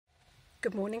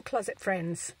Good morning, closet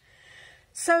friends.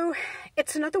 So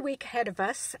it's another week ahead of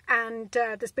us, and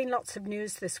there's been lots of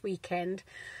news this weekend.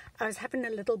 I was having a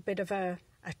little bit of a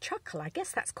chuckle. I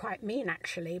guess that's quite mean,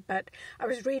 actually, but I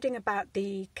was reading about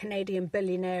the Canadian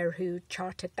billionaire who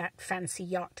chartered that fancy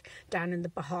yacht down in the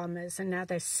Bahamas, and now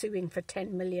they're suing for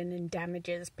 10 million in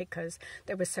damages because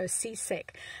they were so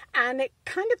seasick. And it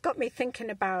kind of got me thinking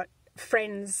about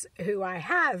friends who I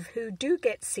have who do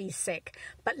get seasick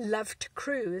but love to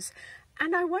cruise.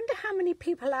 And I wonder how many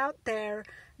people out there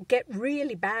get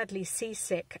really badly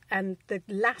seasick and the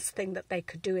last thing that they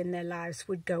could do in their lives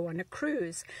would go on a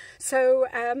cruise. So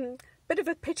bit of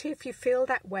a pity if you feel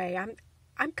that way.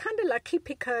 I'm kind of lucky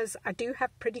because I do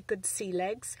have pretty good sea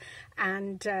legs,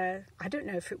 and I don't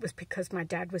know if it was because my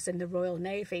dad was in the Royal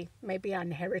Navy. Maybe I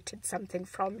inherited something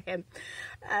from him.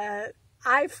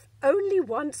 I've only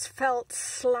once felt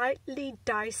slightly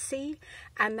dicey,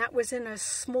 and that was in a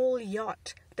small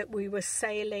yacht that we were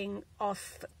sailing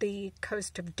off the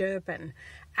coast of Durban.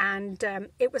 And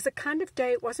it was a kind of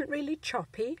day, it wasn't really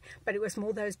choppy, but it was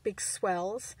more those big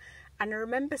swells. And I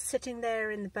remember sitting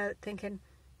there in the boat thinking,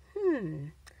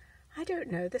 I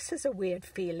don't know, this is a weird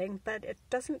feeling, but it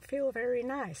doesn't feel very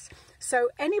nice. So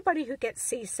anybody who gets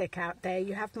seasick out there,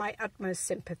 you have my utmost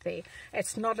sympathy.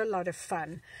 It's not a lot of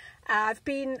fun. I've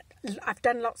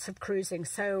done lots of cruising,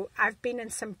 so I've been in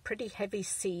some pretty heavy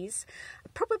seas.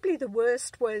 Probably the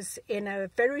worst was in a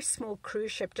very small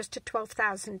cruise ship, just a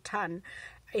 12,000 ton,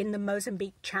 in the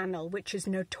Mozambique Channel, which is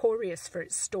notorious for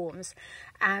its storms.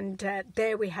 And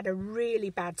there we had a really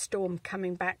bad storm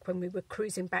coming back when we were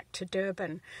cruising back to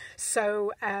Durban.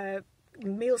 So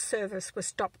meal service was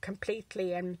stopped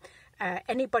completely, and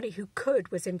anybody who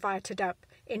could was invited up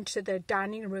into the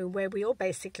dining room where we all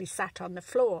basically sat on the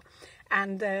floor.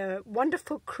 And the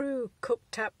wonderful crew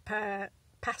cooked up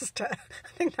pasta. I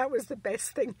think that was the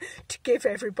best thing to give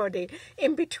everybody,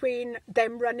 in between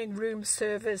them running room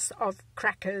service of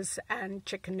crackers and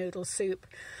chicken noodle soup.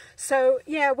 So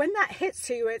yeah, when that hits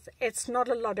you, it's not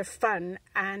a lot of fun.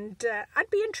 And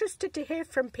I'd be interested to hear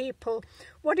from people,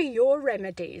 what are your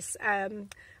remedies?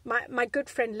 My good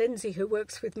friend Lindsay, who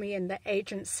works with me in the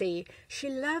agency, she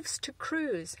loves to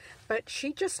cruise, but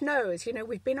she just knows, you know,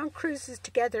 we've been on cruises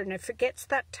together, and if it gets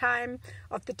that time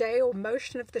of the day or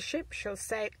motion of the ship, she'll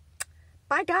say,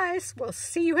 bye guys, we'll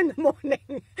see you in the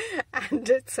morning. And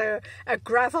it's a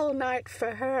gravel night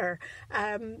for her.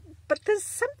 But there's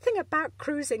something about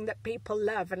cruising that people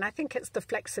love, and I think it's the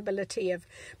flexibility of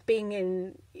being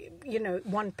in, you know,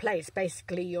 one place,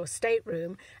 basically your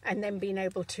stateroom, and then being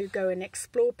able to go and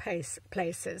explore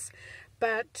places.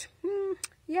 But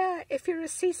yeah, if you're a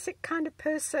seasick kind of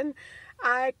person,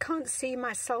 I can't see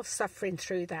myself suffering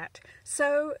through that.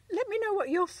 So let me know what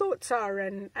your thoughts are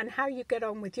and how you get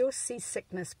on with your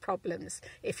seasickness problems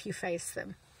if you face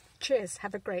them. Cheers.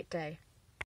 Have a great day.